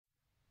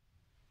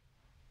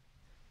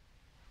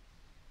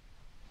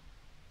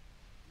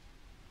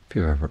If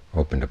you ever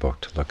opened a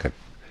book to look at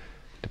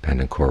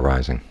dependent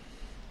co-arising,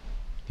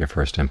 your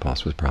first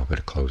impulse was probably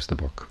to close the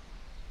book,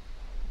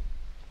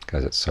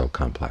 because it's so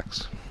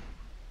complex.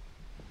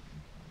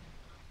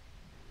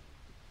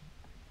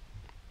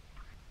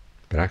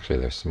 But actually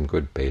there's some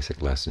good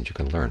basic lessons you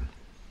can learn,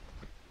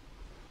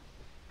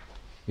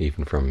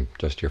 even from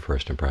just your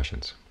first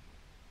impressions.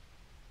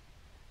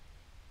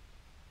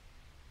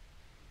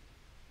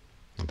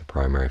 And the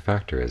primary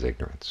factor is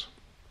ignorance.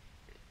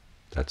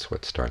 That's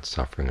what starts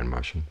suffering and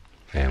motion.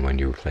 And when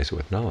you replace it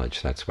with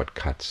knowledge, that's what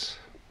cuts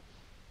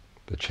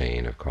the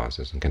chain of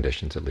causes and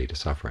conditions that lead to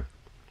suffering.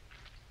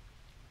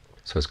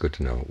 So it's good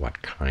to know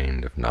what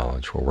kind of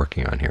knowledge we're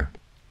working on here.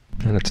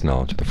 And it's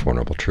knowledge of the Four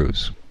Noble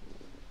Truths.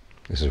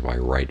 This is why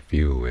right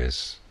view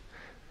is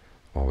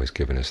always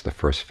given as the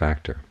first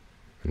factor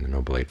in the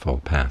Noble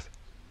Eightfold Path.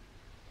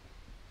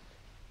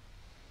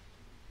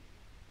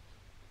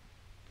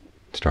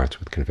 It starts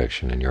with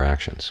conviction in your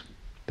actions,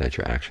 that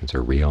your actions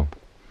are real,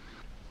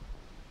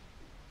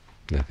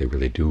 that they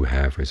really do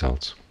have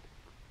results.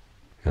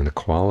 And the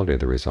quality of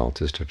the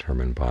results is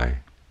determined by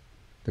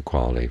the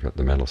quality of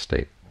the mental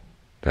state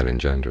that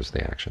engenders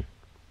the action.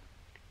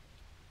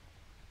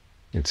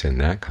 It's in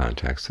that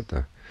context that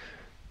the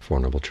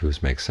Four Noble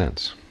Truths make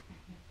sense.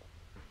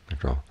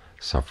 After all,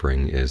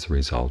 suffering is the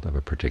result of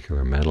a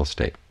particular mental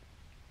state,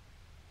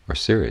 or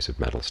series of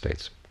mental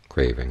states,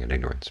 craving and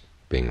ignorance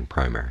being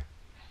primary.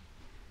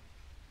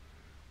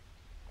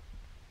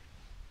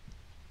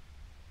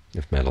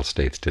 If mental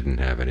states didn't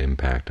have an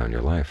impact on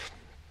your life,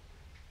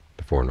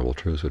 the Four Noble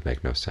Truths would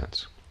make no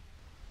sense.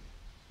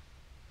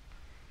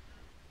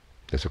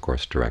 This, of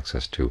course, directs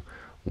us to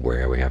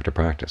where we have to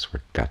practice.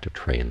 We've got to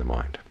train the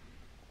mind.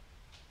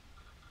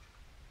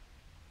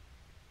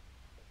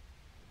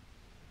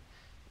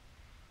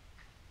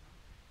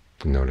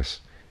 Notice,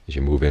 as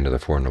you move into the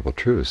Four Noble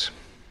Truths,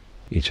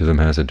 each of them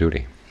has a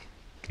duty.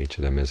 Each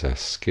of them is a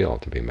skill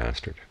to be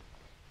mastered.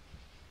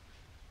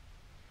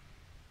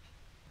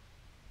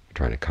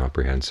 Trying to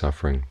comprehend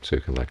suffering so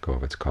you can let go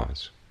of its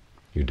cause.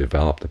 You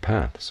develop the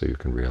path so you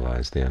can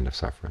realize the end of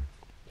suffering.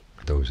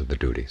 Those are the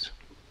duties.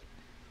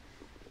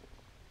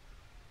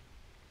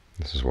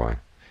 This is why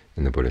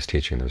in the Buddhist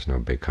teaching there's no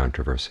big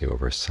controversy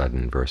over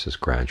sudden versus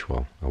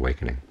gradual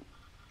awakening.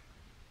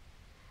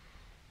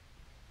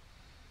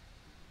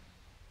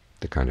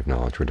 The kind of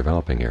knowledge we're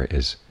developing here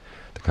is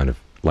the kind of,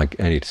 like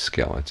any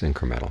skill, it's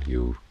incremental.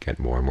 You get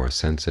more and more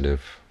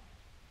sensitive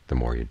the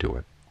more you do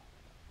it.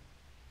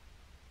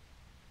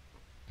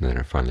 And then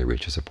it finally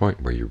reaches a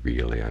point where you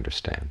really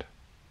understand.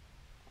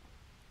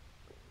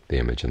 The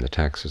image in the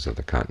text is of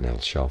the continental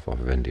shelf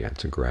off of India.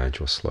 It's a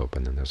gradual slope,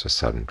 and then there's a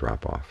sudden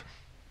drop-off.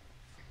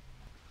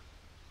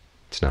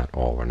 It's not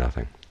all or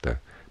nothing. The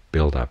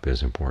build-up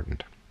is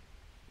important,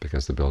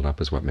 because the build-up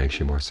is what makes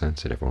you more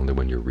sensitive. Only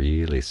when you're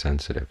really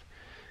sensitive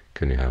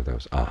can you have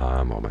those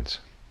aha moments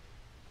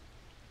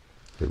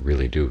that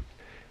really do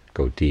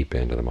go deep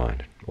into the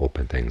mind,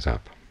 open things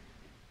up,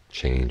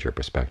 change your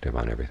perspective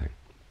on everything.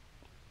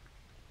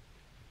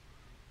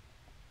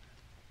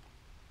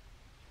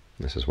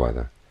 This is why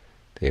the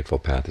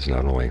Eightfold Path is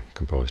not only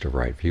composed of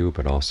right view,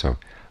 but also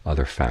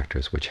other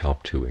factors which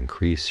help to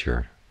increase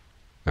your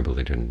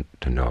ability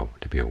to know,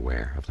 to be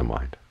aware of the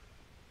mind,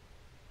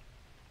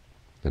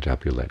 and to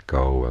help you let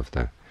go of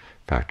the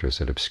factors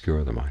that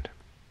obscure the mind.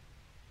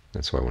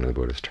 That's why one of the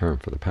Buddhist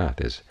terms for the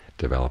path is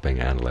developing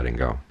and letting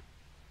go.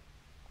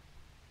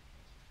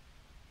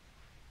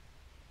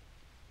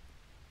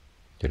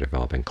 You're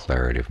developing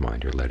clarity of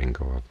mind. You're letting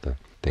go of the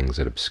things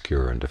that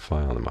obscure and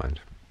defile the mind.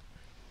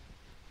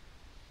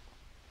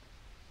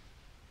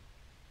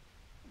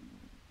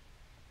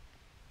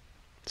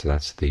 So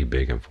that's the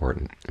big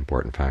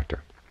important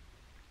factor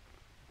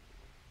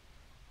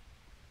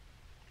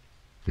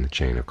in the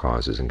chain of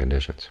causes and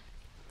conditions.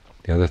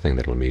 The other thing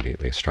that will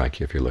immediately strike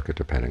you if you look at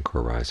dependent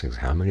co-arising is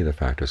how many of the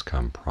factors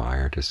come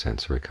prior to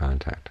sensory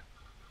contact.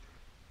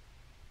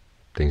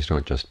 Things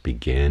don't just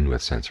begin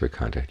with sensory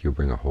contact. You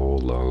bring a whole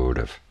load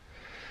of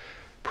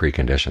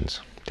preconditions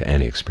to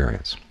any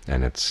experience,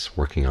 and it's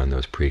working on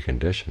those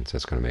preconditions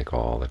that's going to make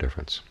all the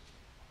difference.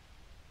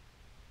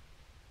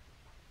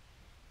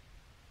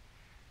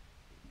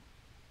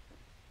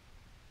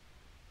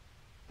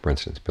 For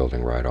instance,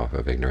 building right off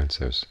of ignorance,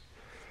 there's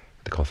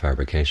what they call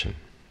fabrication.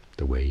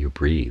 The way you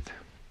breathe,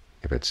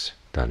 if it's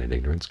done in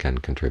ignorance, can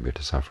contribute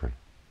to suffering.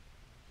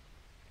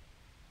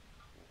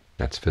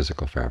 That's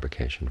physical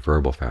fabrication.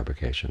 Verbal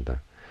fabrication, the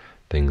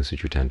things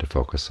that you tend to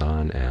focus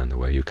on and the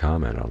way you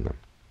comment on them.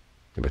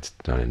 If it's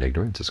done in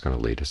ignorance, it's going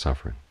to lead to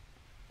suffering.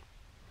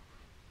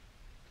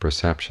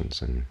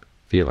 Perceptions and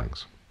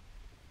feelings.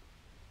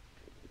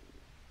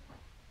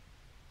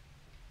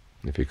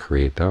 If you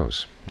create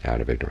those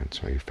out of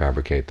ignorance, or you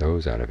fabricate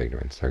those out of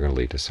ignorance, they're going to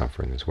lead to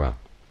suffering as well.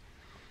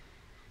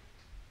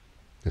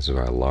 This is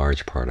why a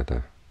large part of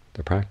the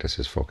practice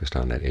is focused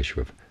on that issue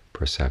of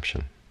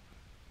perception,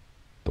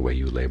 the way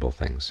you label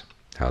things,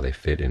 how they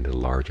fit into the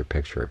larger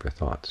picture of your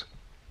thoughts.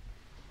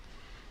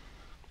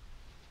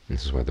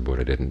 This is why the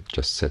Buddha didn't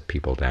just sit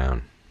people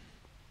down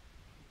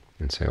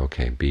and say,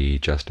 okay, be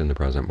just in the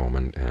present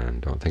moment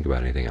and don't think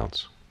about anything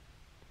else.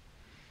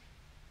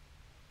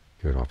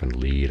 It would often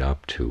lead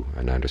up to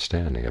an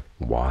understanding of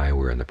why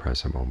we're in the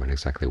present moment,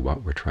 exactly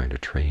what we're trying to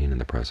train in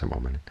the present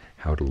moment,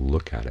 how to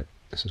look at it.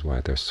 This is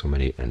why there's so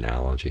many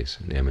analogies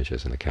and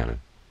images in the canon.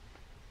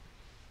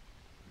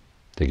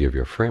 They give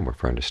you a framework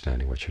for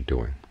understanding what you're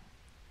doing.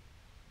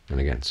 And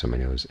again, so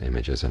many of those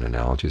images and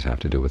analogies have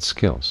to do with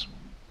skills.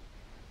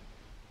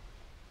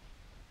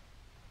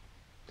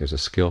 There's a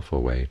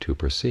skillful way to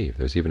perceive.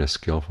 There's even a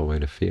skillful way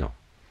to feel.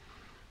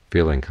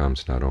 Feeling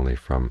comes not only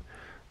from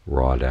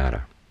raw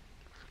data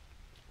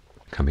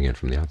coming in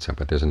from the outside,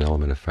 but there's an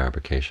element of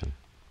fabrication.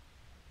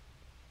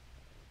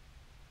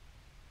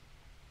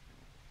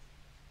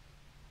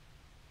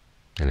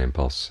 An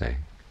impulse, say,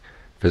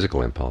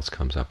 physical impulse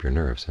comes up your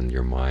nerves, and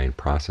your mind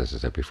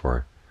processes it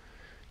before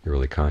you're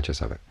really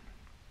conscious of it.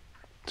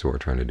 So what we're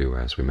trying to do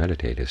as we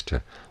meditate is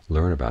to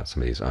learn about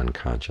some of these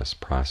unconscious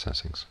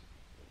processings.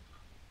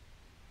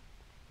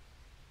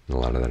 And a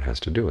lot of that has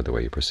to do with the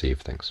way you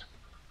perceive things.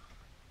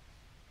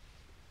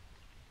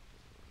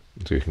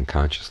 So you can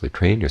consciously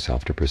train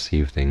yourself to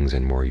perceive things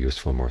in more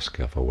useful, more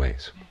skillful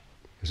ways.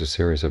 There's a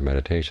series of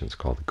meditations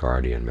called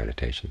guardian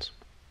meditations.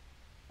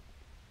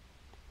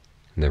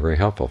 And they're very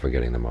helpful for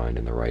getting the mind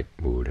in the right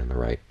mood and the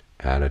right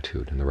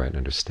attitude and the right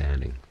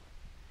understanding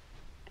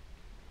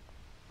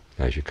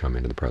as you come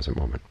into the present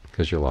moment.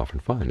 Because you'll often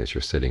find as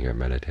you're sitting here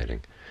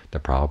meditating, the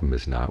problem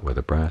is not with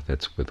the breath,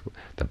 it's with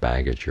the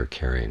baggage you're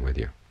carrying with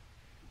you.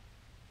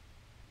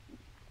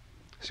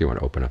 So you want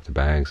to open up the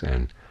bags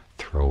and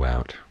throw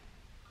out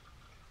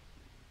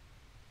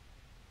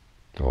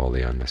all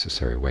the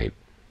unnecessary weight.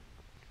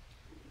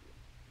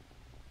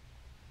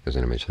 There's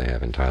an image they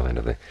have in Thailand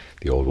of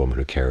the old woman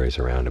who carries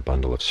around a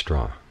bundle of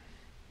straw,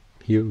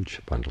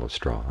 huge bundle of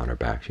straw on her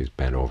back. She's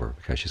bent over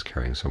because she's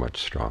carrying so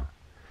much straw.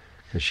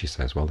 And she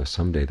says, well,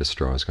 someday the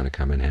straw is going to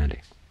come in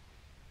handy.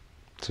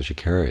 So she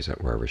carries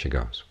it wherever she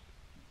goes.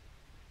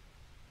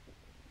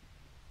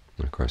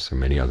 And of course, there are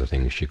many other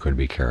things she could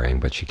be carrying,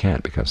 but she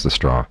can't because the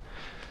straw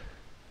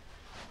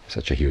is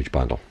such a huge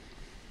bundle.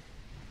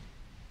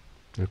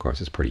 And of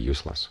course, it's pretty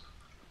useless.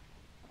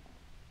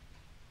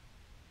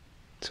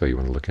 So you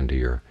want to look into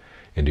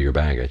your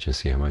baggage and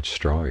see how much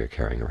straw you're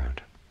carrying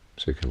around,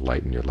 so you can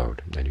lighten your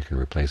load, and you can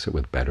replace it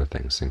with better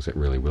things, things that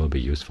really will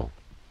be useful.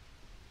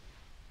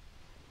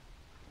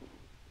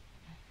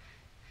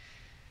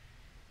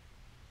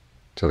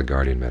 So the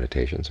guardian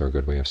meditations are a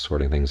good way of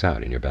sorting things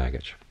out in your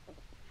baggage.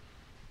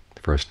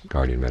 The first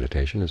guardian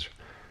meditation is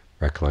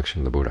recollection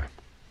of the Buddha.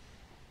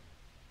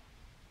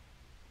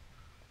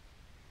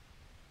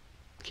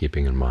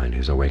 Keeping in mind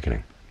his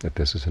awakening, that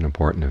this is an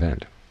important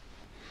event.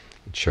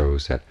 It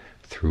shows that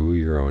through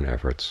your own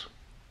efforts,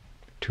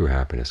 true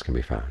happiness can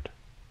be found.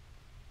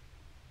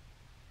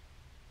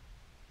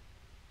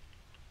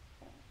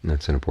 And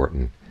that's an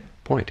important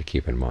point to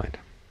keep in mind,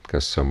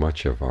 because so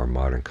much of our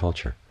modern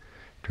culture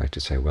tries to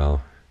say,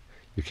 well,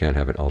 you can't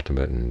have an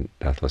ultimate and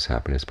deathless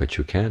happiness, but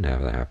you can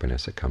have the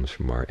happiness that comes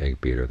from our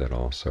egg beater that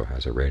also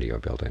has a radio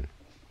built in,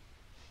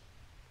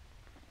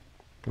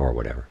 or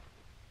whatever.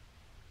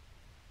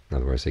 In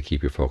other words, they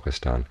keep you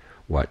focused on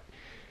what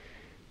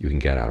you can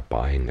get out of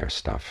buying their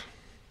stuff,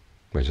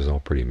 which is all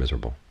pretty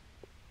miserable.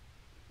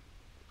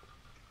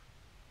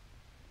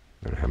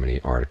 I don't know how many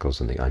articles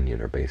in The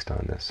Onion are based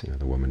on this.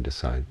 The woman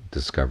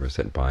discovers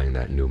that buying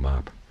that new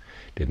mop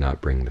did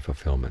not bring the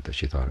fulfillment that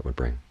she thought it would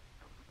bring.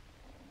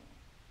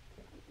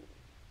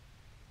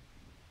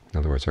 In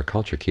other words, our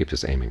culture keeps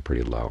us aiming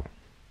pretty low.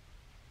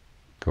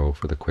 Go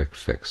for the quick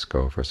fix.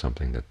 Go for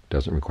something that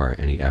doesn't require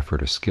any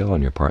effort or skill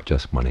on your part,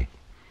 just money.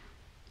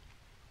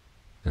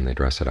 And they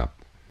dress it up,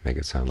 make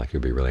it sound like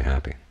you'll be really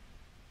happy.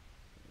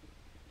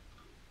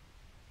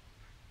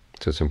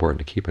 So it's important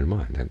to keep in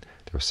mind that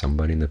there was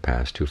somebody in the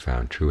past who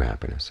found true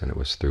happiness, and it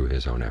was through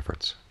his own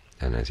efforts.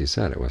 And as he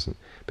said, it wasn't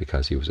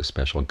because he was a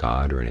special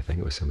god or anything.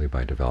 It was simply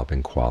by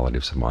developing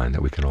qualities of mind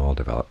that we can all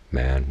develop: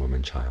 man,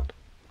 woman, child,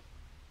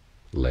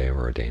 lay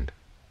or ordained.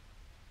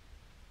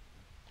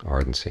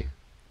 Ardency,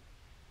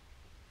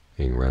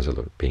 being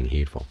resolute, being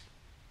heedful.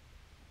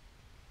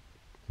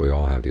 We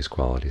all have these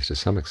qualities to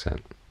some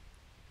extent.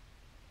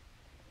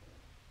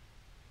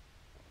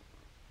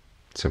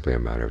 It's simply a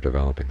matter of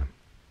developing them.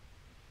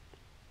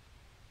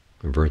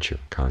 Virtue,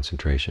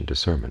 concentration,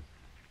 discernment.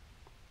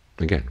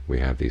 Again, we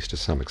have these to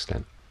some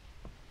extent.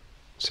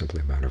 It's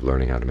simply a matter of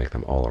learning how to make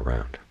them all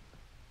around.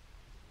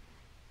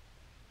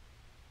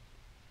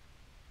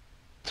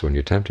 So when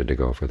you're tempted to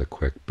go for the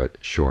quick but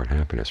short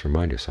happiness,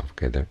 remind yourself,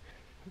 okay,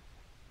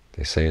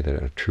 they say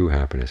that a true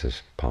happiness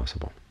is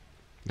possible,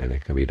 and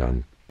it can be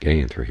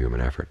gained through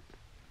human effort.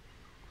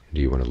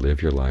 Do you want to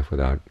live your life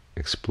without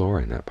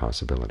exploring that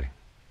possibility?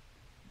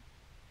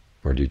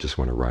 Or do you just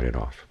want to write it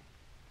off?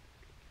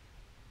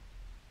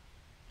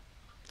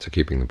 So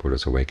keeping the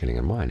Buddha's awakening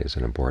in mind is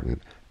an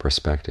important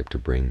perspective to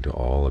bring to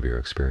all of your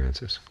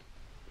experiences.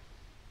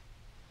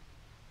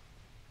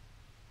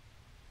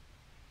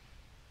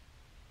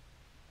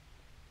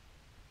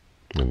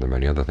 And there are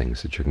many other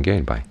things that you can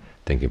gain by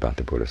thinking about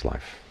the Buddha's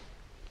life.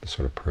 the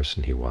sort of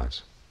person he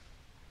was.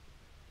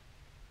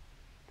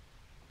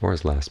 Or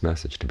his last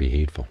message, to be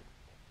heedful.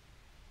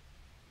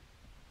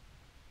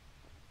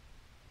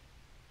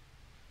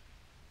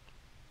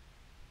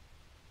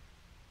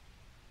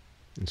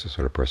 It's the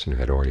sort of person who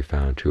had already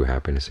found true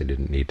happiness. He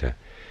didn't need to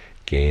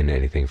gain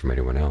anything from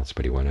anyone else,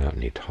 but he went out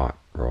and he taught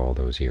for all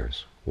those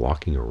years,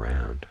 walking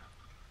around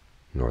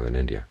northern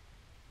India.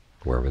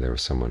 Wherever there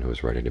was someone who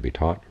was ready to be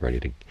taught, ready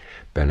to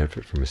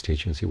benefit from his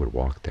teachings, he would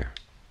walk there.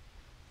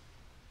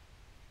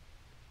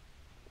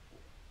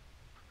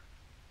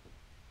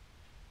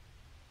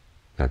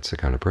 That's the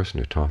kind of person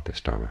who taught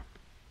this Dharma,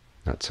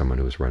 not someone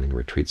who was running a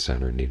retreat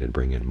center and needed to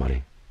bring in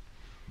money.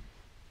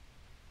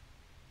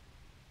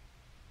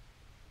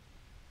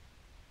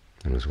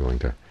 And was willing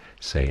to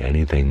say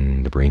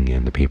anything to bring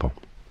in the people.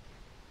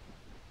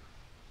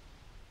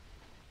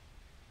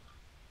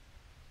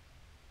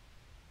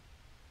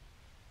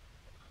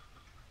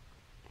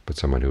 But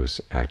someone who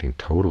was acting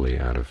totally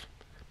out of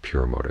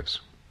pure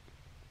motives,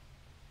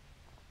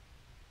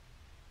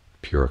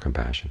 pure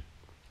compassion.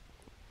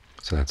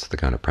 So that's the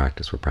kind of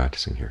practice we're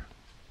practicing here.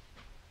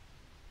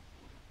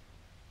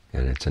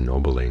 And it's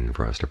ennobling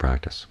for us to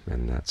practice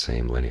in that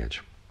same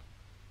lineage.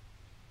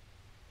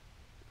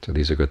 So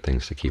these are good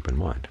things to keep in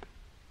mind,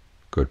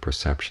 good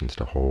perceptions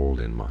to hold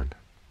in mind,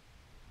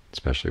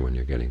 especially when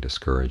you're getting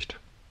discouraged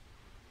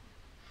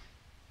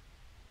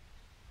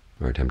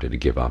or tempted to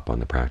give up on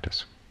the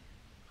practice.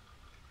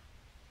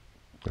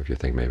 If you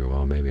think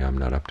maybe I'm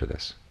not up to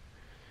this.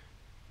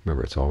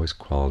 Remember, it's always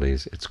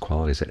qualities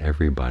that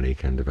everybody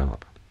can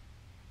develop.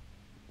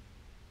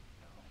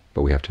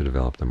 But we have to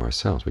develop them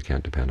ourselves. We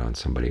can't depend on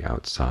somebody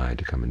outside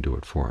to come and do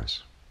it for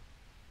us.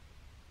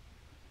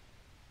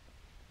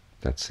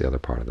 That's the other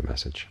part of the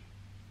message.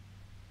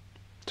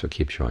 So it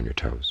keeps you on your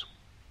toes.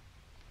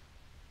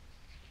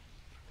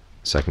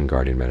 Second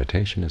guardian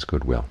meditation is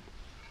goodwill.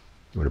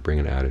 You want to bring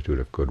an attitude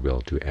of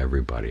goodwill to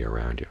everybody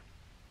around you.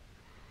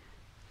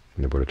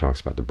 And the Buddha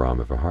talks about the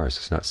Brahma Viharas.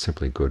 It's not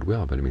simply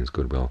goodwill, but it means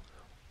goodwill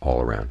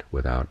all around,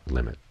 without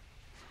limit.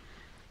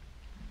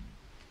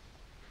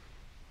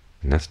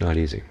 And that's not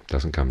easy. It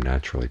doesn't come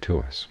naturally to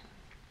us.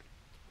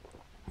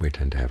 We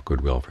tend to have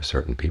goodwill for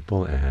certain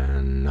people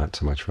and not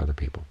so much for other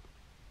people.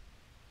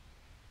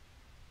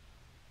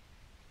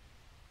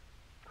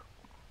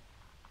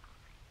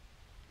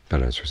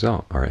 But as a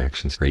result, our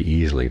actions very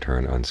easily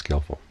turn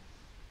unskillful.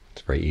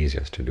 It's very easy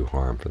to do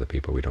harm for the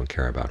people we don't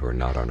care about, who are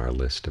not on our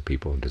list of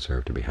people who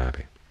deserve to be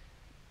happy.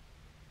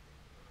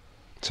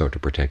 So to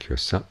protect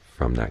yourself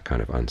from that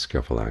kind of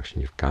unskillful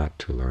action, you've got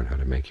to learn how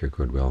to make your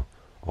goodwill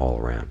all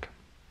around.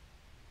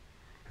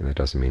 And that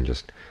doesn't mean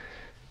just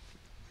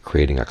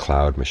creating a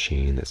cloud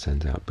machine that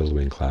sends out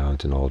billowing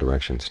clouds in all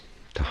directions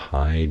to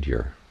hide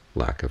your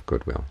lack of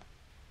goodwill.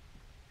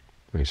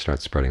 When you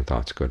start spreading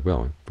thoughts of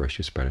goodwill, first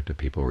you spread it to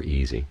people who are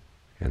easy,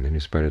 and then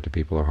you spread it to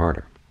people who are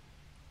harder.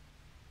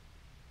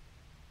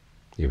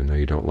 Even though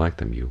you don't like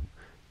them, you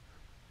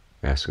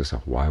ask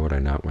yourself, why would I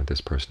not want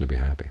this person to be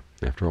happy?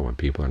 After all, when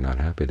people are not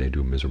happy, they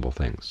do miserable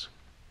things.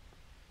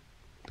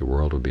 The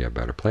world would be a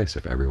better place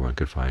if everyone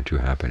could find true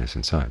happiness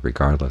inside,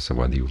 regardless of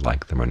whether you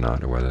like them or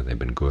not, or whether they've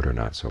been good or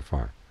not so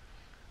far.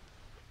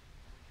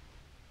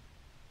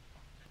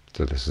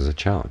 So this is a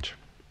challenge,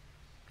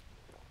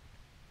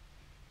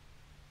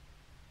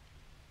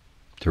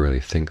 to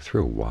really think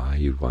through why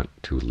you want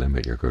to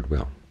limit your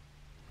goodwill,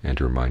 and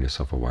to remind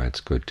yourself of why it's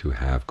good to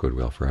have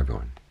goodwill for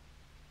everyone.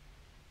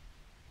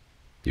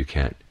 You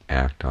can't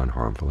act on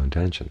harmful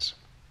intentions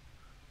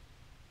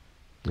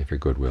if your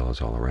goodwill is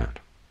all around.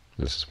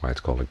 This is why it's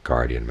called a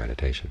guardian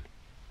meditation.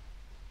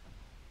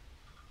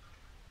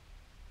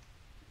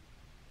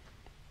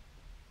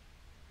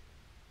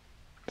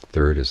 The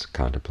third is the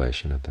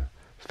contemplation of the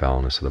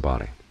foulness of the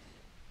body.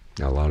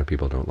 Now, a lot of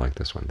people don't like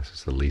this one. This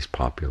is the least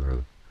popular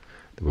of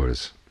the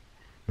Buddha's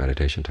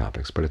meditation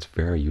topics, but it's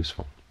very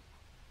useful.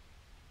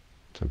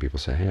 Some people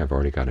say, hey, I've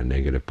already got a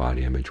negative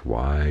body image.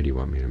 Why do you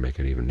want me to make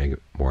it even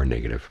more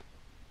negative?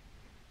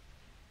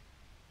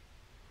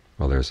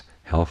 Well, there's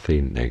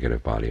healthy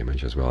negative body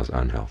image as well as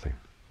unhealthy.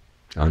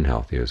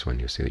 Unhealthy is when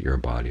you see that your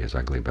body is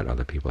ugly, but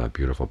other people have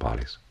beautiful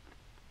bodies.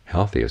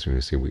 Healthy is when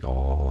you see we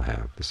all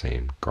have the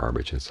same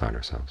garbage inside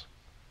ourselves.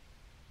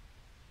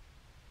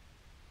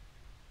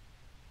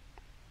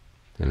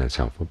 And it's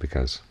helpful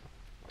because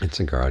it's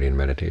a guardian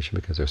meditation,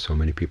 because there's so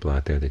many people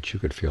out there that you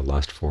could feel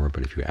lust for,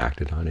 but if you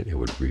acted on it, it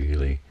would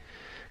really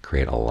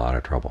create a lot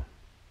of trouble.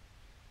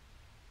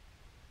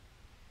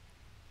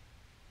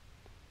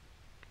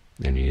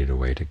 And you need a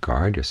way to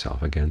guard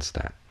yourself against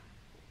that.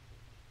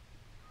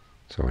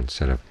 So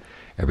instead of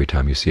every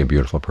time you see a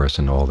beautiful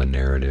person, all the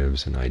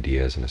narratives and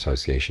ideas and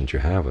associations you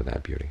have with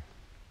that beauty,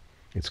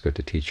 it's good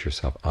to teach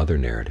yourself other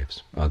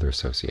narratives, other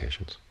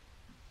associations.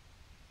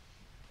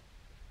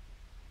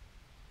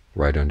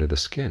 Right under the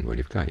skin, what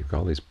you've got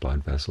all these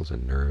blood vessels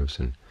and nerves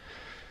and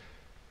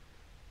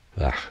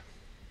and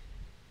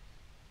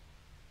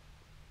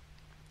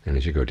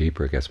as you go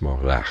deeper, it gets more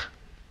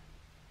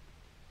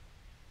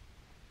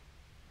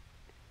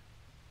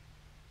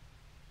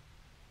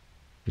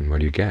And what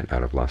do you get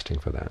out of lusting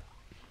for that?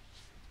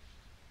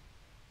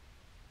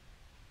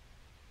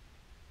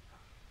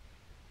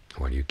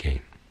 What do you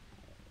gain?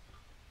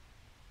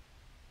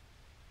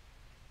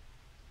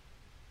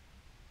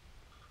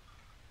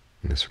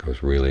 And this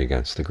goes really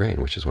against the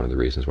grain, which is one of the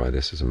reasons why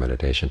this is a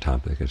meditation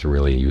topic. It's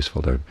really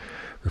useful to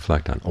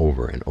reflect on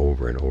over and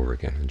over and over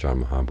again. And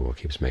John Mahabua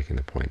keeps making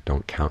the point,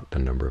 don't count the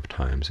number of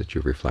times that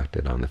you've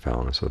reflected on the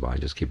foulness of the body.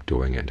 Just keep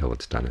doing it until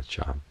it's done its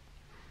job.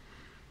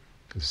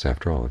 Because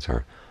after all, it's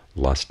our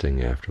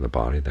lusting after the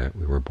body that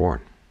we were born.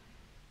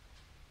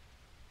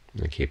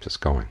 And it keeps us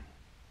going.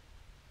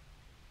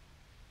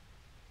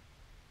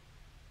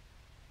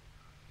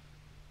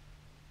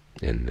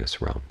 In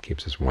this realm,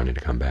 keeps us wanting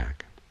to come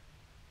back.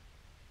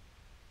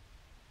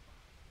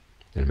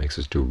 And it makes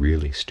us do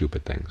really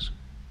stupid things.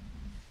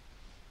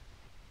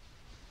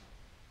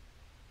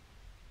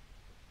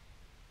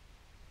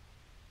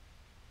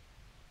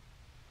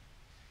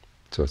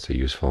 So it's a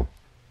useful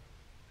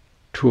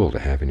tool to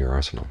have in your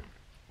arsenal.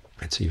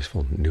 It's a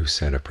useful new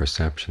set of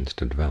perceptions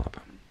to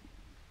develop.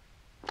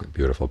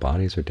 Beautiful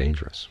bodies are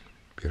dangerous.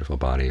 Beautiful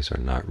bodies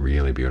are not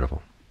really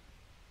beautiful.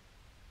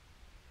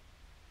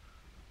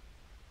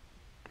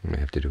 What you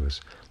have to do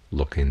is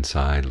look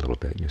inside a little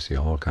bit, and you see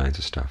all kinds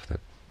of stuff that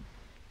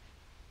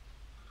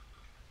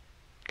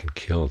can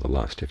kill the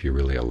lust if you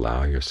really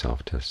allow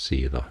yourself to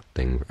see the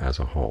thing as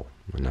a whole,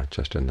 and not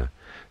just in the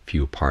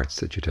few parts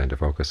that you tend to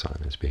focus on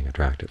as being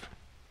attractive.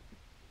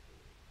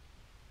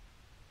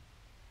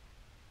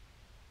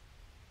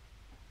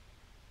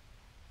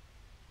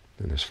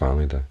 And there's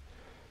finally the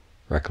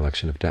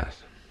recollection of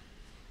death.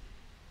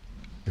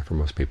 And for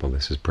most people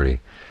this is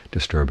pretty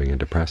disturbing and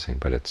depressing,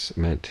 but it's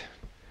meant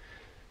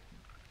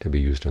to be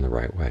used in the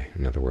right way.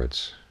 In other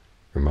words,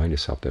 remind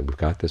yourself that we've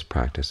got this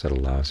practice that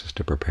allows us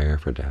to prepare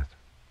for death.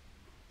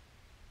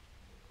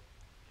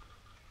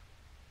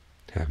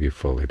 Have you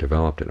fully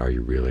developed it? Are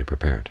you really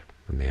prepared?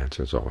 And the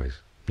answer is always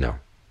no.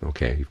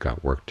 Okay, you've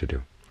got work to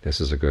do.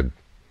 This is a good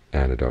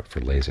antidote for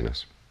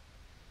laziness.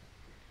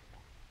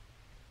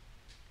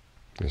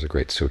 There's a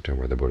great sutta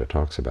where the Buddha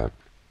talks about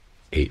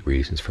 8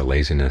 reasons for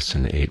laziness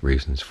and 8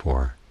 reasons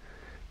for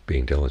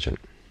being diligent.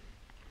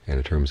 And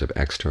in terms of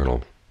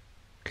external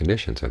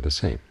conditions are the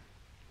same.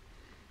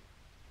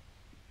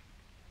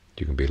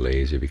 You can be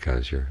lazy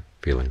because you're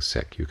feeling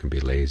sick. You can be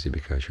lazy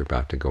because you're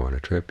about to go on a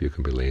trip. You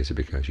can be lazy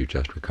because you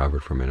just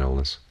recovered from an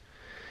illness.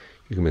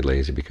 You can be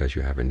lazy because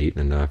you haven't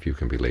eaten enough. You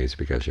can be lazy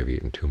because you've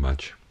eaten too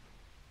much.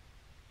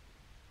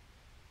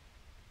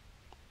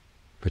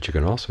 But you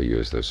can also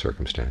use those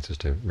circumstances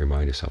to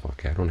remind yourself,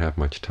 okay, I don't have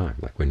much time.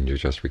 Like when you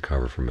just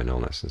recover from an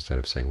illness, instead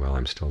of saying, well,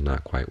 I'm still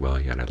not quite well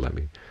yet, let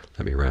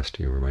me rest,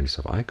 you remind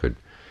yourself, I could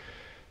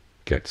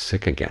get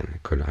sick again.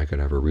 I could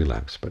have a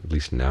relapse, but at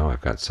least now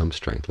I've got some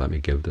strength. Let me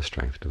give the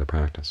strength to the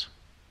practice.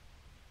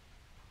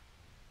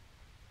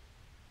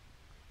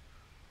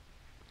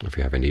 If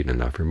you haven't eaten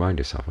enough, remind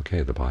yourself,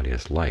 okay, the body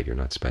is light. You're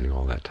not spending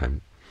all that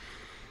time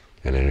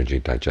and energy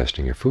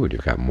digesting your food.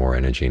 You've got more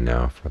energy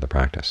now for the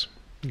practice.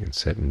 You can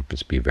sit and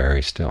just be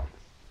very still,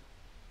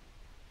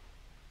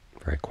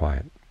 very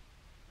quiet.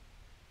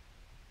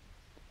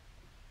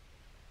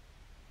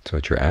 So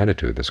it's your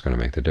attitude that's going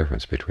to make the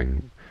difference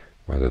between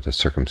whether the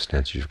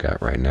circumstances you've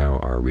got right now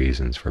are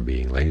reasons for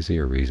being lazy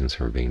or reasons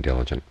for being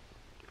diligent.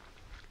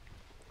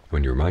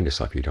 When you remind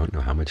yourself you don't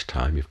know how much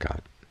time you've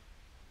got,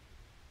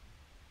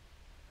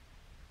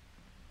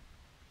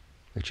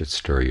 it should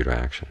stir you to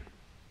action.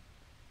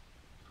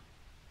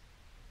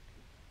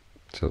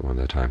 So that when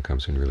the time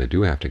comes when you really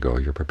do have to go,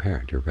 you're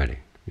prepared, you're ready.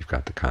 You've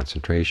got the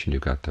concentration,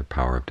 you've got the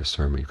power of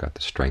discernment, you've got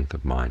the strength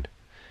of mind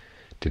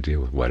to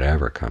deal with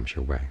whatever comes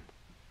your way.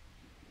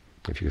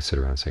 If you could sit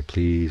around and say,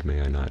 please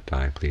may I not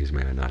die, please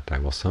may I not die,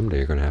 well, someday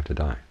you're going to have to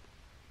die,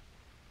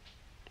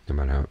 no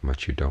matter how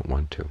much you don't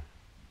want to.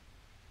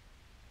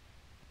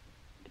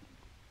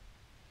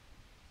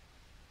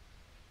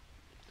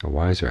 A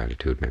wiser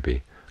attitude may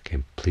be,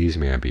 okay, please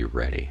may I be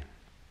ready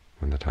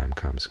when the time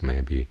comes.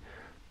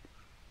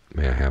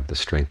 May I have the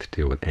strength to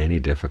deal with any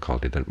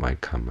difficulty that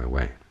might come my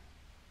way.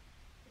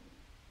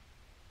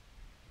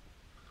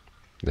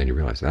 Then you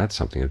realize that's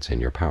something that's in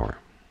your power,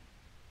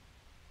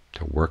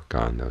 to work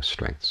on those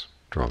strengths.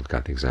 After all, we've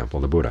got the example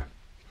of the Buddha.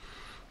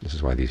 This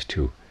is why these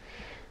two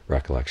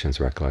recollections,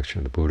 the recollection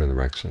of the Buddha and the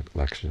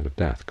recollection of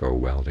death, go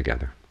well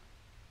together.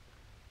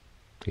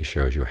 He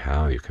shows you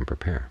how you can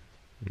prepare.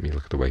 You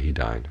look at the way he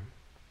died.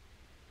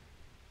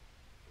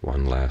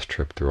 One last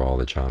trip through all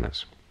the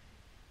jhanas.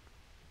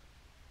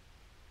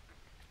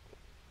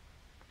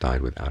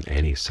 Died without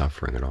any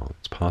suffering at all.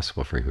 It's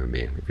possible for a human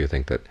being. If you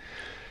think that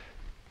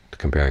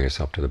comparing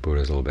yourself to the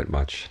Buddha is a little bit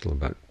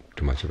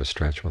too much of a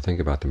stretch, well, think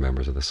about the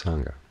members of the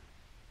Sangha.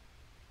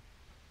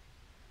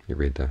 You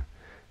read the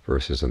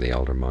verses of the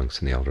elder monks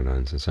and the elder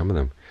nuns, and some of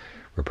them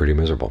were pretty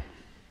miserable.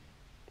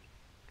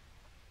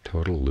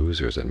 Total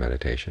losers at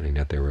meditation, and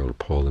yet they were able to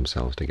pull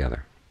themselves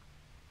together.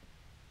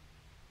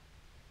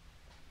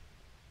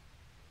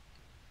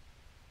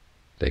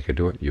 They could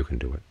do it, you can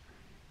do it.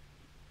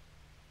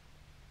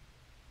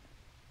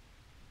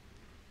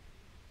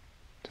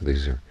 So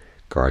these are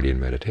guardian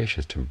meditation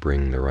is to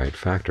bring the right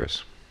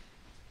factors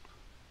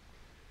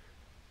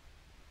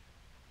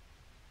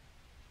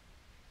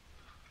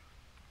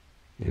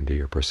into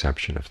your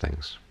perception of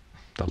things,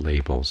 the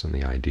labels and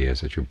the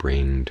ideas that you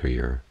bring to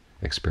your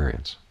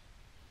experience.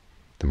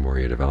 The more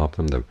you develop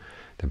them, the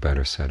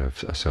better set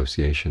of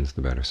associations,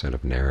 the better set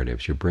of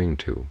narratives you bring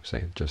to,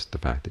 say, just the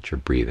fact that you're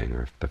breathing,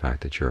 or the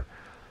fact that you're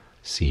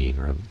seeing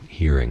or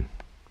hearing,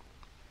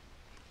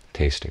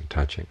 tasting,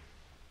 touching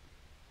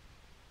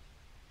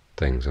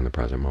things in the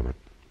present moment.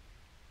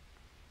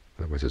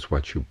 In other words, it's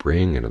what you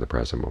bring into the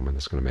present moment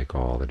that's going to make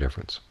all the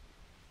difference.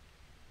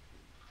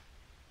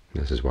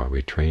 This is why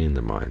we train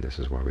the mind. This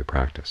is why we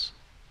practice.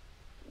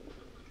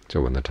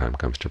 So when the time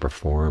comes to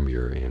perform,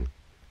 you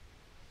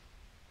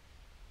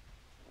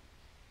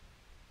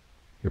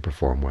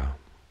perform well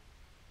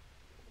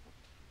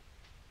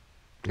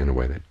in a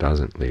way that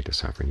doesn't lead to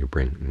suffering. You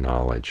bring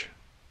knowledge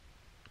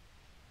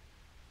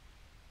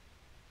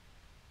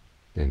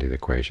into the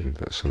equation,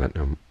 so that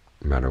no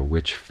matter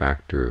which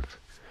factor of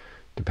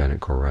dependent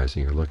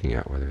co-arising you're looking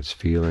at, whether it's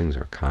feelings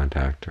or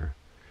contact or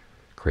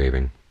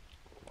craving,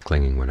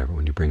 clinging, whatever,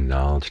 when you bring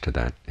knowledge to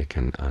that, it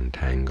can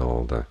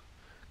untangle the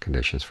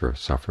conditions for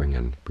suffering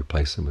and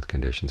replace them with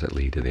conditions that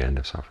lead to the end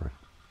of suffering.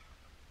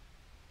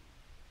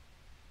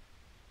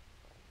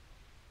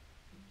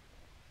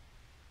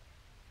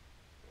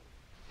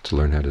 To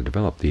learn how to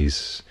develop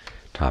these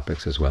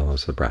topics as well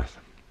as the breath,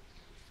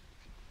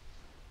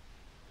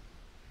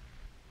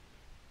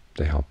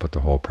 they help put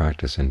the whole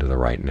practice into the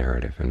right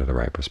narrative, into the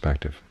right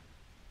perspective.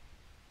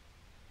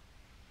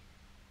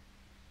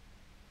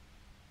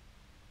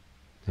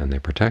 And they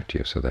protect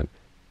you so that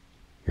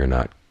you're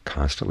not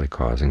constantly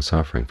causing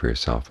suffering for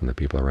yourself and the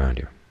people around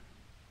you.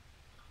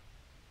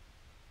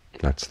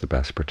 That's the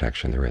best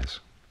protection there is.